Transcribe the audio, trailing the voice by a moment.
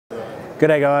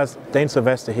G'day guys, Dean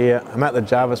Silvester here. I'm at the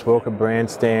Jarvis brand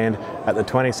stand at the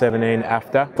 2017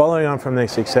 AFTA. Following on from the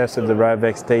success of the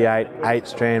Rovex D8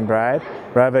 8-strand braid,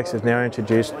 Rovex has now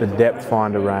introduced the Depth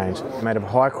Finder range, made of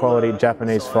high quality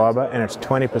Japanese fibre, and it's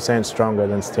 20% stronger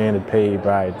than standard PE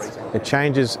braids. It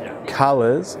changes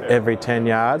colours every 10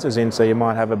 yards, as in so you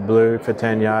might have a blue for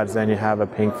 10 yards, then you have a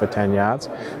pink for 10 yards,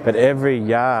 but every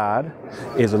yard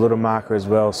is a little marker as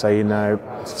well, so you know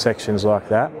sections like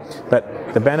that.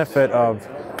 But the benefit of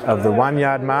the 1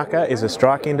 yard marker is a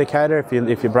strike indicator.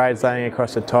 If your braid's laying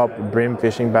across the top, brim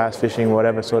fishing, bass fishing,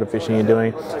 whatever sort of fishing you're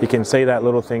doing, you can see that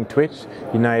little thing twitch,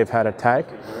 you know you've had a take.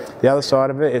 The other side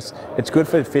of it is it's good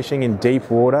for fishing in deep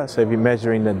water, so if you're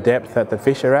measuring the depth that the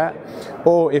fish are at,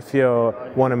 or if you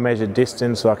want to measure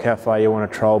distance, like how far you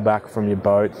want to troll back from your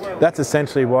boat. That's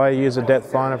essentially why you use a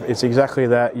depth finder. It's exactly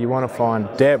that. You want to find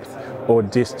depth or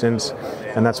distance,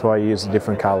 and that's why you use the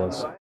different colours.